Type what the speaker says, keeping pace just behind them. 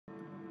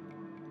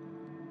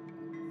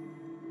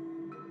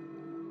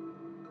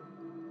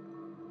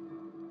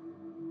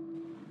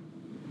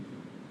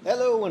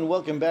Hello and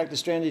welcome back to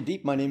Stranded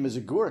Deep. My name is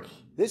Agurk.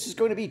 This is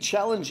going to be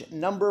challenge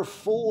number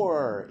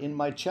 4 in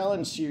my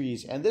challenge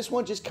series, and this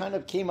one just kind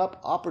of came up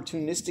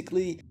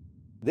opportunistically.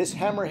 This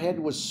hammerhead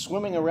was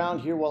swimming around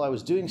here while I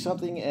was doing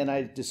something, and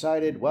I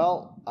decided,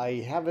 well,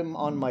 I have him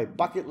on my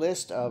bucket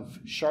list of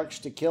sharks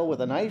to kill with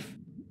a knife,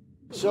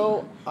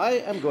 so I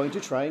am going to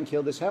try and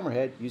kill this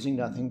hammerhead using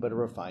nothing but a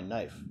refined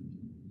knife.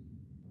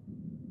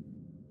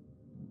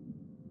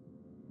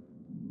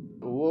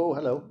 Whoa,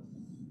 hello.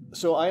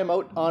 So I am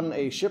out on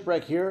a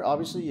shipwreck here,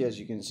 obviously, as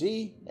you can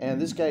see,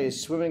 and this guy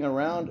is swimming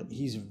around.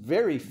 He's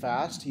very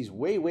fast. He's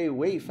way, way,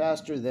 way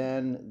faster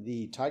than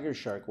the tiger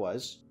shark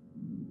was.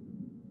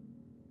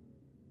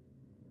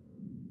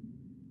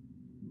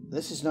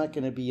 This is not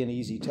going to be an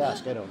easy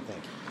task, I don't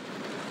think.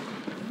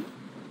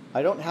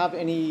 I don't have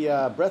any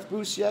breath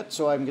boosts yet,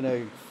 so I'm going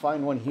to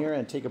find one here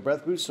and take a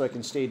breath boost so I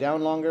can stay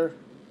down longer.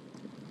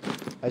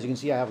 As you can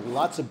see, I have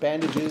lots of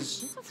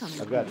bandages.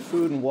 I've got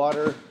food and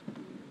water.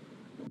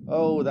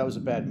 Oh, that was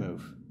a bad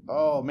move.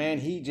 Oh, man,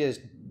 he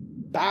just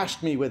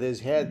bashed me with his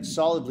head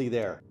solidly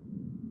there.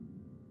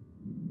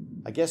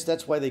 I guess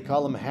that's why they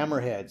call them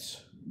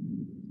hammerheads.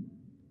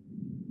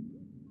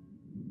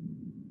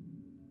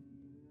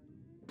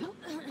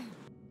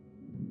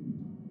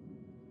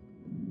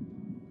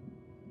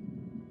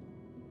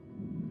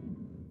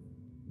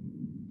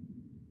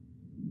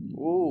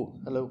 Oh,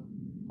 hello.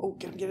 Oh,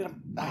 get him, get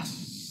him. Ah,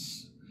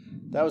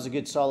 that was a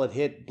good solid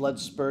hit. Blood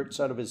spurts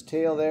out of his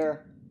tail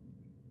there.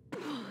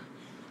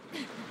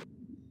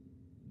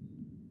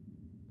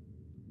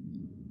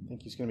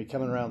 He's going to be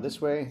coming around this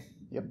way.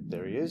 Yep,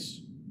 there he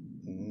is.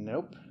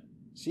 Nope.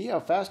 See how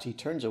fast he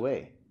turns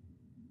away.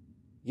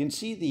 You can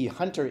see the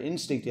hunter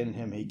instinct in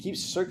him. He keeps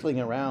circling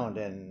around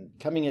and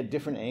coming at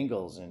different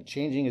angles and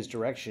changing his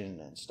direction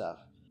and stuff.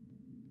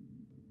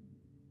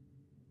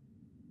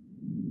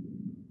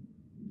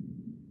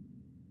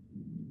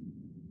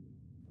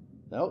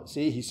 No,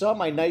 see, he saw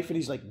my knife and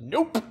he's like,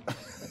 nope.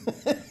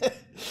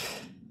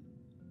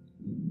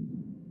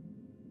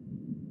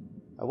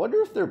 I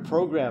wonder if they're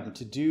programmed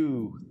to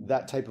do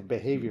that type of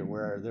behavior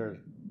where they're...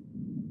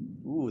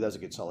 Ooh, that was a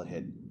good solid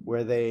hit.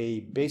 Where they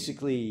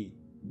basically...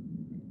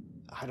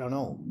 I don't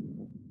know.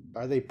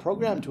 Are they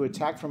programmed to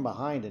attack from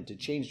behind and to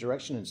change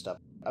direction and stuff?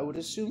 I would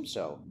assume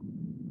so.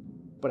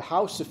 But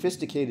how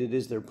sophisticated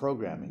is their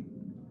programming?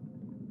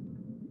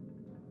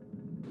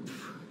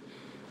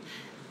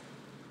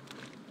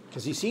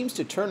 Because he seems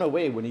to turn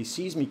away when he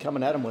sees me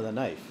coming at him with a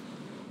knife.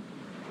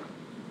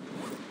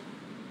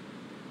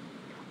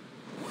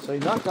 So he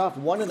knocked off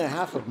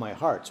 1.5 of my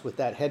hearts with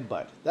that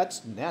headbutt.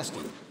 That's nasty.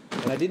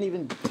 And I didn't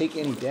even take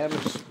any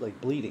damage, like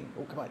bleeding.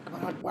 Oh, come on,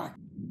 come on, whack.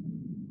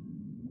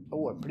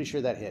 Oh, I'm pretty sure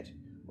that hit.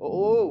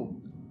 Oh,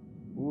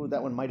 ooh,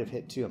 that one might have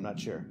hit too, I'm not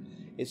sure.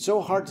 It's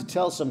so hard to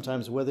tell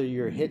sometimes whether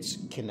your hits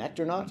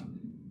connect or not.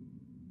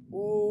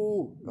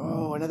 Ooh,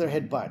 oh, another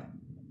headbutt.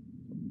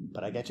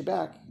 But I got you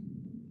back.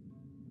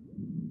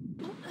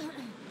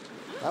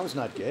 That was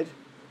not good.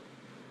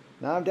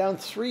 Now I'm down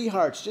 3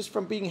 hearts just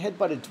from being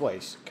headbutted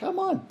twice. Come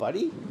on,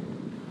 buddy.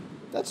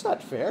 That's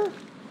not fair.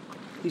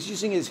 He's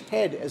using his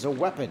head as a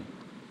weapon.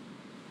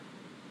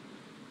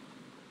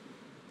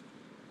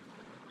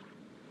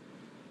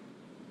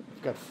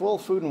 We've got full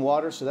food and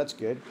water, so that's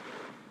good.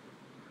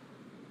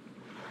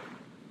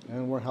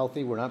 And we're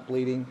healthy. We're not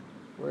bleeding.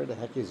 Where the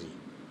heck is he?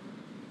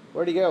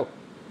 Where'd he go?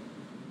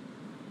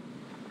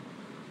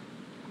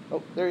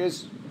 Oh, there he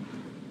is.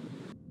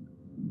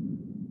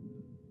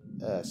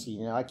 See,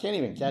 now I can't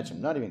even catch him,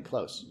 not even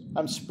close.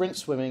 I'm sprint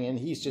swimming and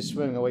he's just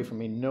swimming away from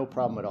me, no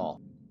problem at all.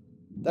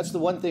 That's the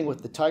one thing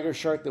with the tiger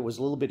shark that was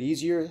a little bit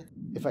easier.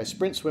 If I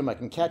sprint swim, I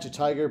can catch a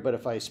tiger, but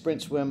if I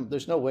sprint swim,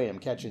 there's no way I'm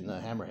catching the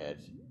hammerhead.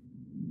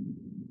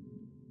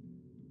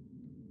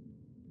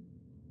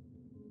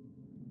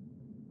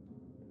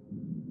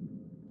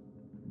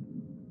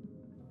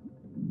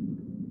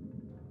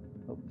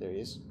 Oh, there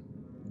he is.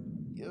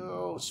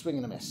 Oh, swing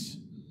and a miss.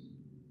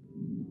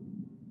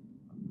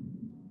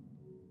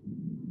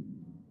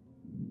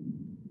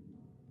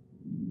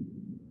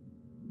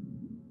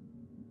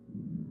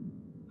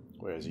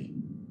 Where is he?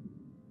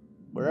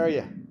 Where are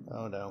you?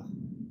 Oh no,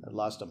 I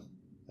lost him.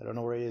 I don't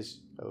know where he is.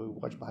 Oh,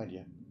 watch behind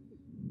you.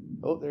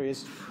 Oh, there he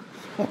is.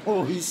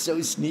 Oh, he's so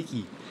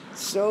sneaky.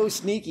 So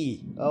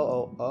sneaky.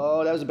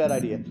 Oh, that was a bad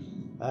idea.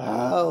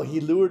 Oh, he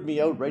lured me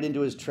out right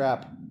into his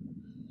trap.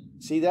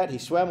 See that? He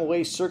swam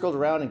away, circled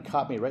around, and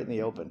caught me right in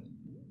the open.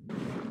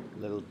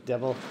 Little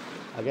devil.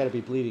 I gotta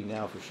be bleeding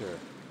now for sure.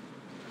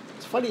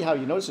 It's funny how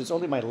you notice it's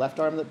only my left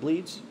arm that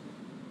bleeds.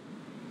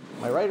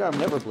 My right arm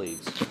never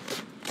bleeds.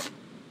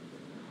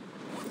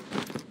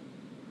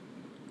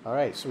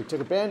 Alright, so we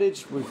took a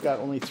bandage. We've got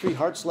only 3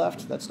 hearts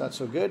left. That's not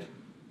so good.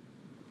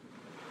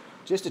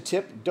 Just a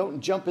tip,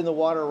 don't jump in the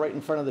water right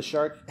in front of the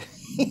shark.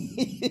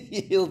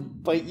 He'll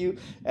bite you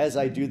as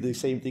I do the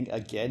same thing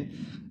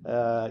again.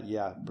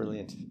 Yeah,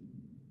 brilliant.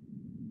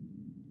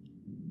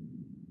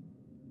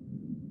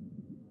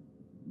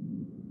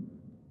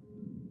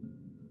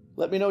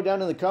 Let me know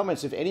down in the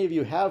comments if any of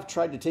you have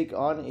tried to take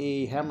on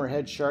a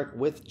hammerhead shark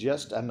with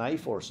just a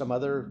knife or some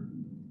other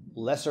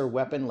lesser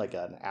weapon like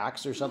an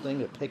axe or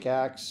something, a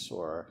pickaxe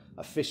or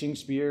a fishing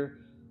spear.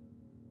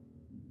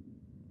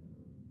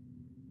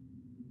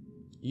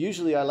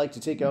 Usually I like to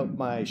take out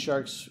my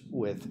sharks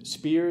with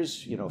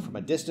spears, you know, from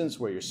a distance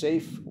where you're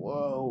safe.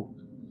 Whoa.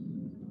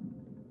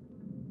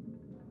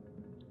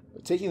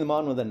 But taking them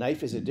on with a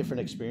knife is a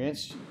different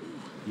experience.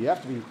 You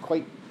have to be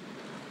quite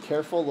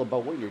careful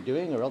about what you're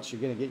doing or else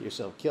you're going to get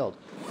yourself killed.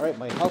 All right,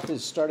 my health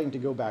is starting to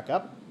go back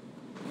up.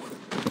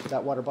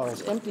 That water bottle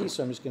is empty,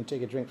 so I'm just going to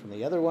take a drink from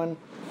the other one.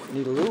 I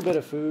need a little bit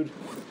of food.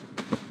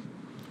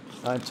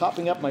 I'm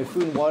topping up my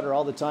food and water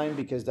all the time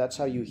because that's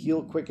how you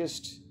heal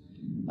quickest.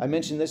 I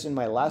mentioned this in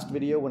my last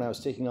video when I was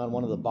taking on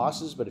one of the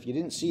bosses, but if you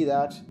didn't see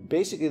that,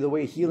 basically the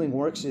way healing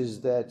works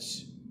is that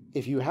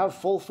if you have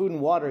full food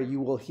and water, you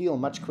will heal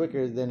much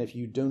quicker than if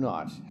you do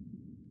not.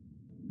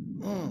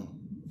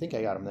 I think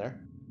I got him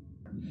there.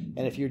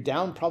 And if you're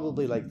down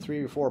probably like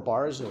 3 or 4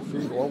 bars of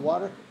food or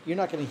water, you're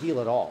not going to heal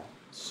at all.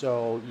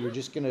 So you're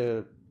just going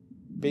to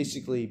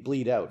basically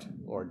bleed out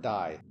or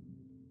die.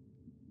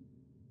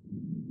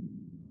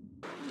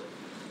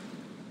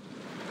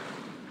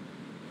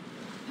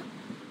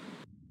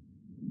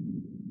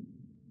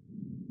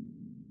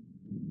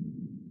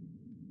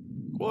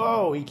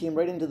 Whoa, he came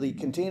right into the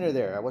container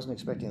there. I wasn't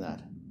expecting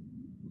that.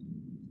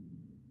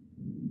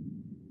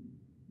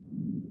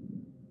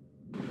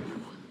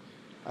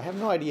 I have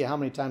no idea how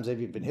many times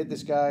I've even hit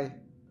this guy.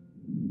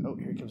 Oh,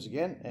 here he comes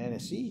again.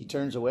 And see, he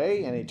turns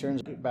away and he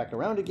turns back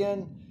around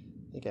again.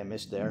 I think I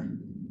missed there.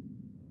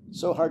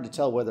 So hard to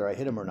tell whether I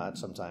hit him or not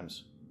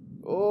sometimes.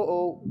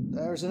 Oh,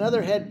 there's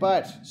another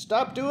headbutt.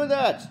 Stop doing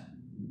that.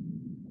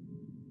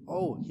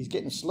 Oh, he's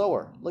getting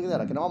slower. Look at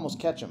that. I can almost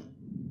catch him.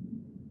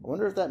 I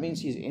wonder if that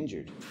means he's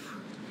injured.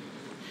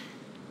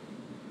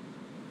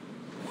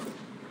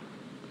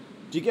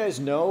 Do you guys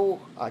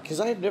know, because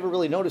I've never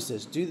really noticed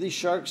this, do these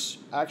sharks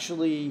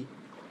actually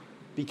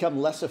become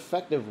less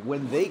effective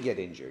when they get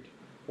injured?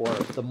 Or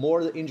the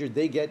more injured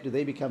they get, do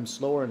they become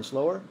slower and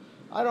slower?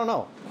 I don't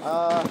know.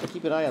 I have to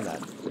keep an eye on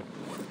that.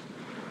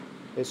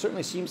 It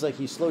certainly seems like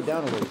he's slowed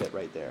down a little bit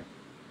right there.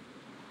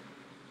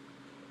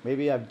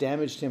 Maybe I've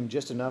damaged him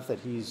just enough that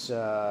he's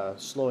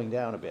slowing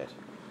down a bit.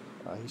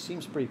 He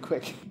seems pretty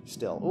quick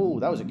still. Oh,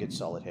 that was a good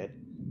solid hit.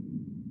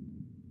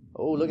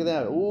 Oh, look at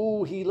that.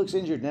 Oh, he looks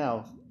injured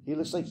now. He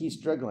looks like he's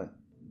struggling.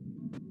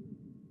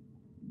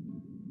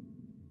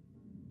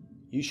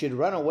 You should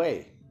run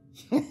away.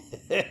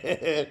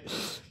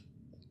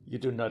 You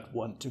do not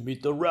want to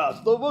meet the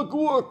wrath of a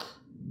Gurk.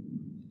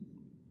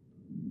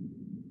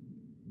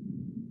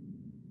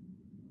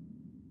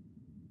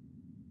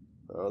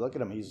 Oh, look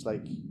at him. He's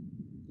like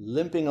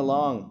limping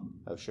along.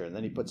 Oh, sure. And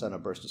then he puts on a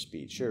burst of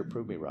speed. Sure,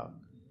 prove me wrong.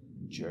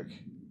 Jerk.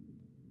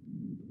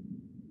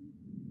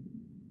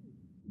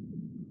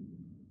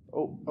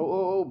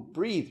 Oh,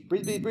 breathe.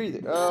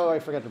 Breathe. Oh, I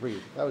forgot to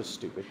breathe. That was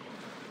stupid.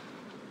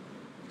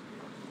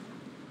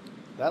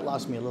 That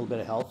lost me a little bit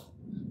of health.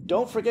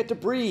 Don't forget to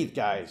breathe,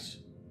 guys.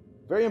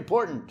 Very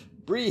important.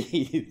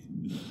 Breathe.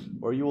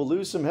 Or you will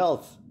lose some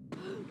health.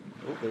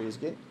 Oh, there he is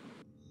again.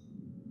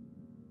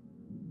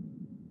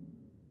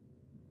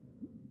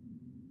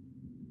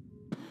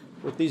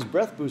 With these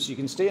breath boosts, you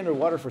can stay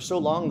underwater for so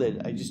long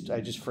that I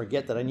just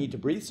forget that I need to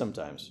breathe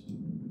sometimes.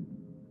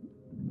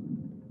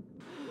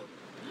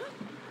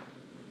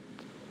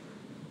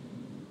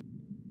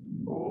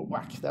 Oh,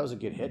 whack. That was a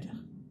good hit.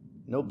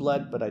 No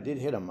blood, but I did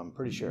hit him, I'm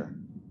pretty sure.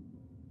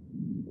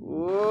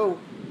 Whoa.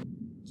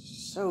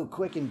 So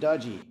quick and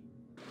dodgy.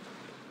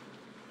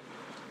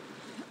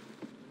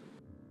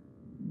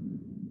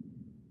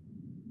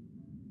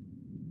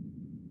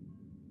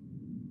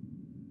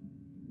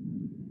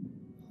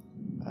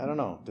 I don't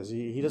know. Does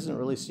he doesn't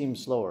really seem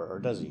slower, or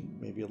does he?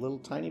 Maybe a little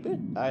tiny bit?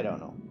 I don't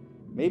know.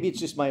 Maybe it's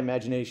just my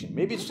imagination.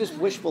 Maybe it's just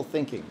wishful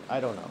thinking. I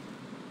don't know.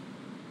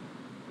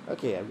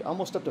 Okay, I'm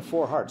almost up to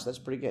 4 hearts. That's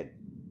pretty good.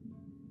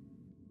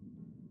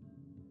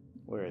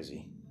 Where is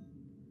he?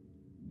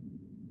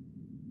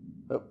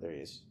 Oh, there he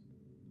is.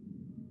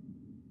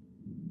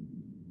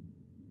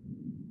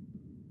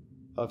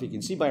 Oh, if you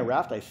can see my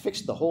raft, I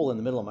fixed the hole in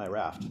the middle of my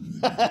raft.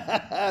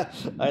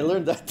 I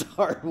learned that the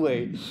hard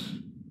way.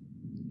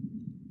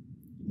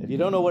 If you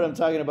don't know what I'm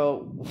talking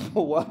about,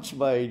 watch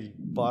my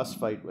boss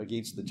fight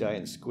against the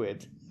giant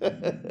squid.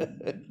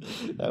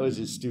 That was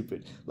just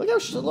stupid. Look how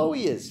slow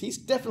he is. He's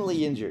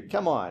definitely injured.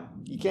 Come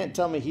on. You can't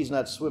tell me he's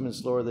not swimming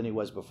slower than he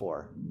was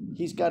before.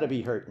 He's got to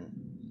be hurting.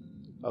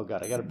 Oh,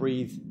 God, I got to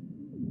breathe.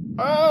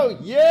 Oh,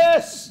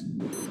 yes!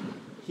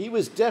 He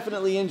was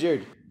definitely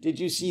injured. Did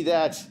you see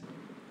that?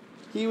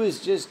 He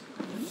was just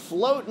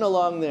floating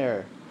along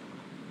there,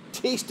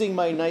 tasting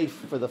my knife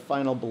for the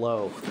final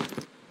blow.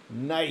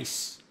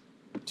 Nice.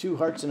 2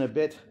 hearts and a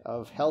bit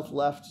of health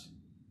left,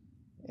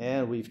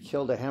 and we've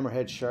killed a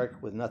hammerhead shark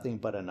with nothing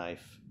but a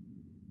knife.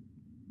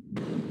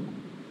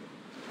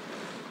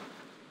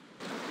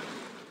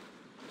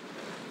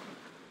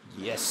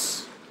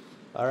 Yes.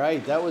 All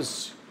right, that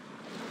was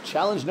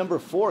challenge number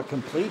 4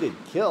 completed.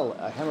 Kill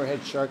a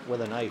hammerhead shark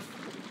with a knife.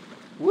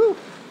 Woo!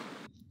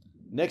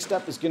 Next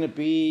up is going to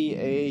be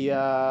a,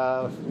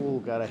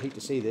 oh god, I hate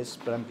to say this,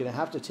 but I'm going to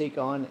have to take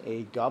on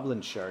a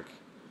goblin shark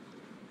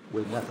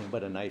with nothing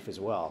but a knife as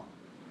well.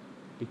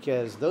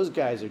 Because those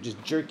guys are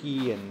just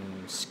jerky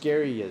and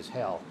scary as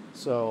hell.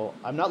 So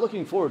I'm not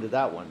looking forward to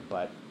that one,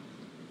 but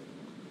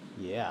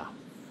yeah.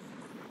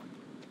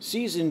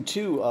 Season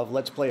 2 of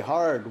Let's Play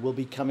Hard will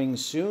be coming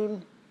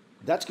soon.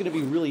 That's going to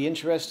be really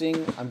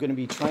interesting. I'm going to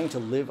be trying to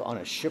live on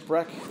a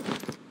shipwreck.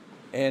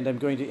 And I'm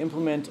going to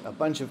implement a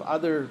bunch of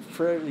other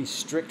fairly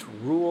strict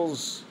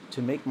rules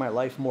to make my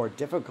life more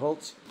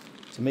difficult,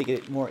 to make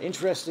it more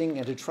interesting,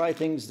 and to try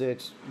things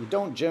that you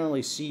don't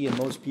generally see in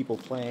most people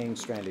playing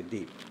Stranded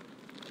Deep.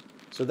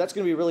 So that's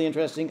going to be really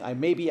interesting. I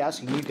may be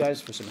asking you guys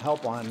for some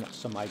help on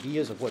some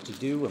ideas of what to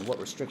do and what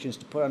restrictions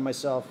to put on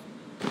myself.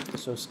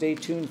 So stay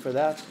tuned for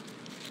that.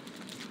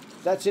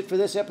 That's it for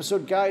this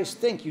episode, guys.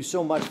 Thank you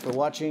so much for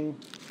watching.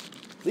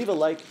 Leave a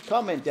like,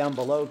 comment down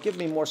below, give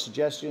me more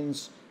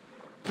suggestions.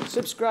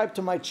 Subscribe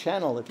to my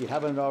channel if you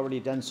haven't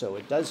already done so.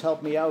 It does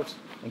help me out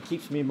and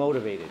keeps me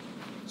motivated.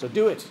 So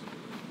do it.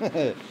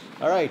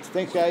 All right,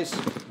 thanks guys.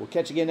 We'll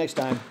catch you again next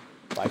time.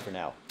 Bye for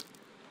now.